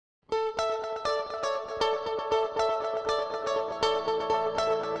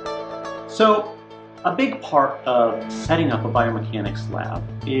So a big part of setting up a biomechanics lab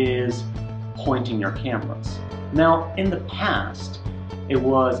is pointing your cameras. Now, in the past, it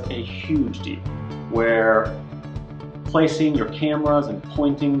was a huge deal where placing your cameras and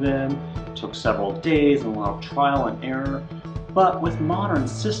pointing them took several days and a lot of trial and error. But with modern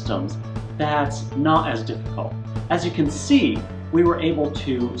systems, that's not as difficult. As you can see, we were able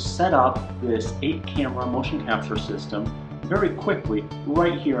to set up this 8-camera motion capture system very quickly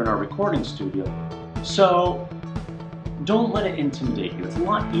right here in our recording studio. So don't let it intimidate you. It's a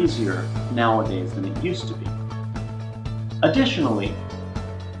lot easier nowadays than it used to be. Additionally,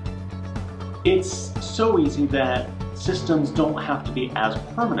 it's so easy that systems don't have to be as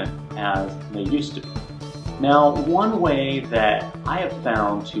permanent as they used to be. Now, one way that I have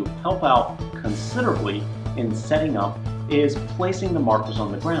found to help out considerably in setting up is placing the markers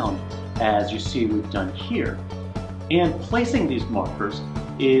on the ground, as you see we've done here. And placing these markers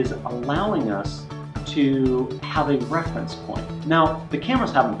is allowing us to have a reference point. Now, the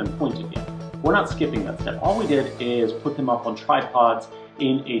cameras haven't been pointed yet. We're not skipping that step. All we did is put them up on tripods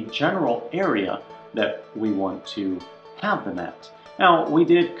in a general area that we want to have them at. Now, we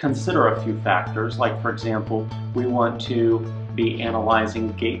did consider a few factors, like for example, we want to be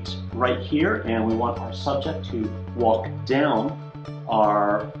analyzing gait right here, and we want our subject to walk down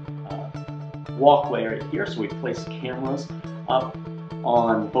our walkway right here. So we place cameras up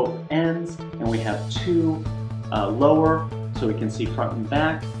on both ends, and we have two lower so we can see front and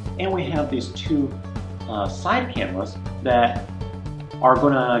back, and we have these two side cameras that are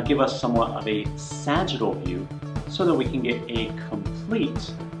going to give us somewhat of a sagittal view so that we can get a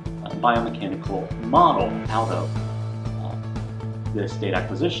complete biomechanical model out of this data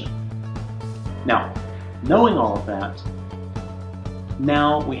acquisition. Now, knowing all of that,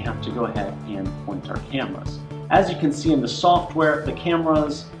 now we have to go ahead and point our cameras. As you can see in the software, the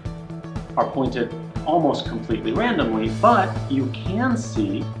cameras are pointed almost completely randomly, but you can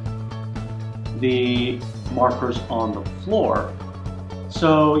see the markers on the floor,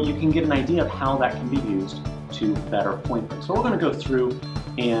 so you can get an idea of how that can be used to better point them. So we're going to go through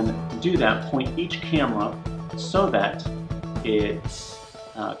and do that, point each camera so that it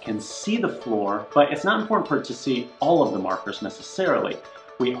can see the floor, but it's not important for it to see all of the markers necessarily.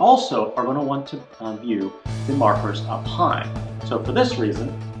 We also are going to want to view the markers up high. So for this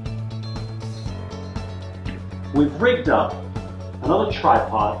reason, we've rigged up another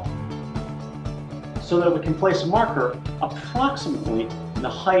tripod so that we can place a marker approximately the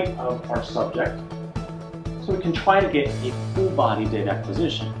height of our subject, so we can try to get a full body data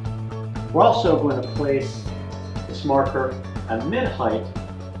acquisition. We're also going to place this marker at mid-height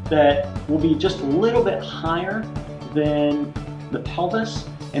that will be just a little bit higher than the pelvis,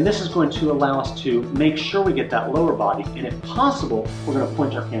 and this is going to allow us to make sure we get that lower body, and if possible, we're going to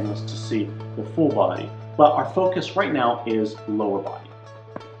point our cameras to see the full body. But our focus right now is lower body.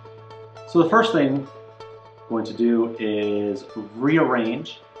 So the first thing we're going to do is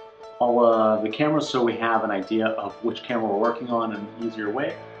rearrange all of the cameras so we have an idea of which camera we're working on in an easier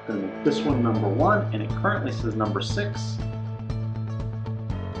way. I'm going to make this one number 1, and it currently says number 6.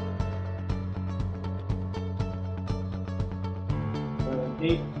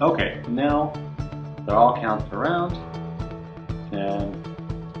 Okay, now they're all counted around, and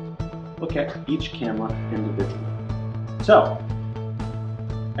look at each camera individually. So,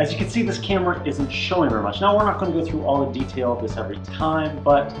 as you can see, this camera isn't showing very much. Now, we're not going to go through all the detail of this every time,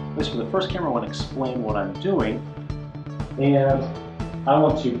 but at least for the first camera, I want to explain what I'm doing. And I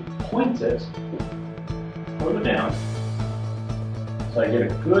want to point it further down so I get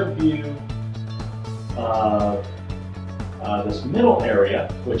a good view of this middle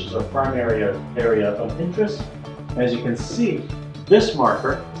area, which is our primary area of interest. As you can see, this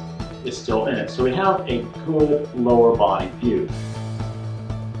marker is still in it. So we have a good lower body view.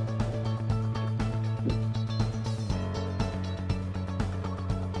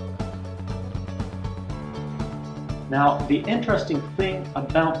 Now, the interesting thing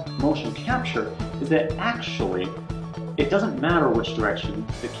about motion capture is that actually it doesn't matter which direction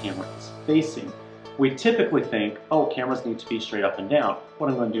the camera is facing. We typically think, oh, cameras need to be straight up and down. What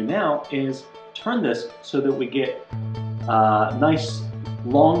I'm going to do now is turn this so that we get a nice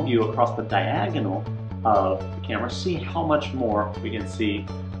long view across the diagonal of the camera. See how much more we can see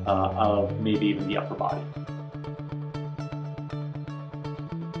of maybe even the upper body.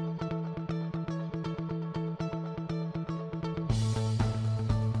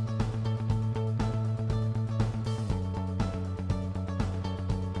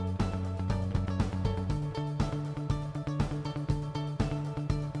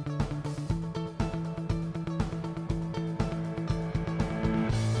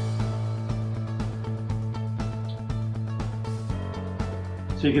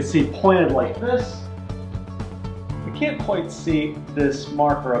 So you can see pointed like this. You can't quite see this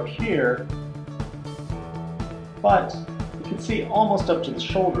marker up here, but you can see almost up to the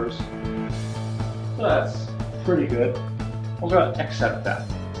shoulders. So that's pretty good. We're going to accept that.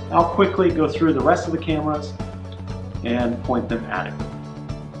 I'll quickly go through the rest of the cameras and point them adequately.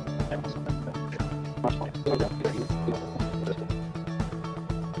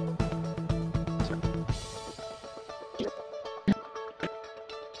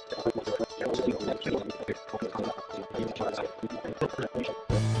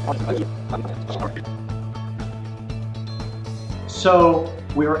 So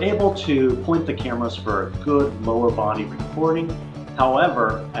we were able to point the cameras for a good lower body recording.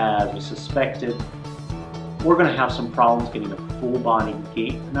 However, as we suspected, we're going to have some problems getting a full body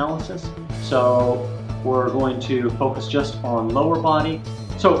gait analysis. So we're going to focus just on lower body.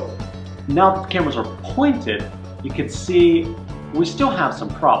 So now that the cameras are pointed, you can see we still have some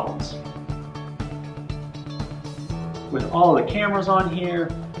problems. With all the cameras on here,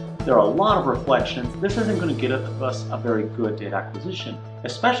 there are a lot of reflections. This isn't going to get us a very good data acquisition,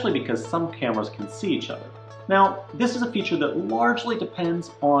 especially because some cameras can see each other. Now, this is a feature that largely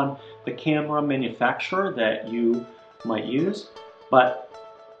depends on the camera manufacturer that you might use, but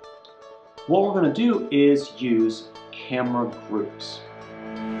what we're going to do is use camera groups.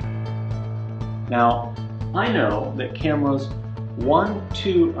 Now, I know that cameras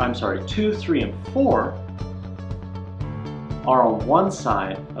 2, 3, and 4 are on one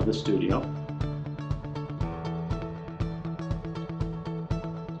side of the studio.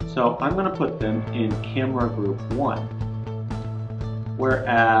 So I'm going to put them in camera group 1,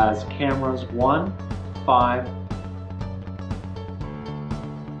 whereas cameras 1, 5,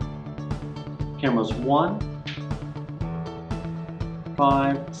 cameras 1,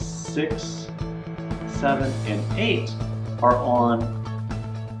 5, 6, 7, and 8 are on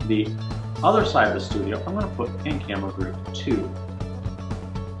the other side of the studio. I'm going to put in camera group 2.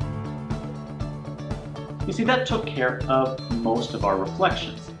 You see, that took care of most of our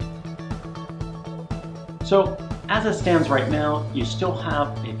reflections. So as it stands right now, you still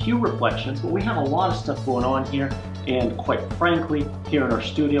have a few reflections, but we have a lot of stuff going on here, and quite frankly, here in our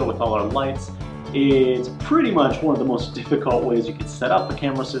studio with all our lights, it's pretty much one of the most difficult ways you can set up a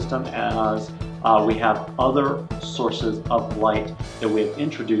camera system, as we have other sources of light that we have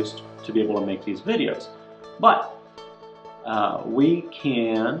introduced to be able to make these videos. But we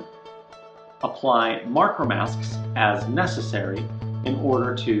can apply marker masks as necessary in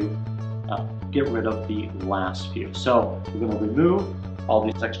order to get rid of the last few. So we're going to remove all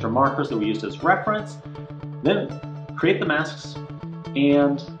these extra markers that we used as reference, then create the masks,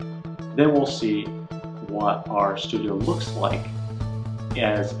 and then we'll see what our studio looks like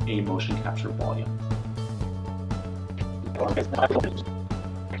as a motion capture volume.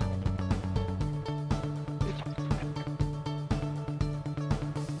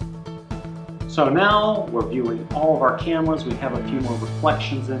 So now we're viewing all of our cameras. We have a few more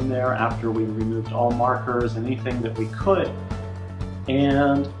reflections in there after we removed all markers and anything that we could.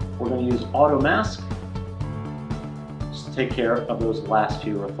 And we're going to use auto mask to take care of those last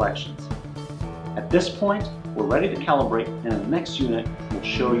few reflections. At this point, we're ready to calibrate, and in the next unit, we'll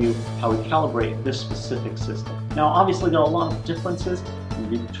show you how we calibrate this specific system. Now, obviously, there are a lot of differences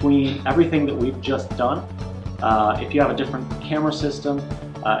between everything that we've just done. If you have a different camera system,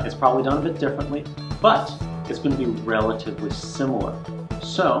 it's probably done a bit differently, but it's going to be relatively similar.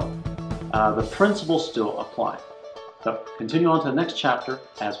 So the principles still apply. So continue on to the next chapter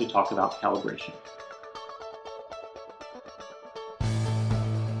as we talk about calibration.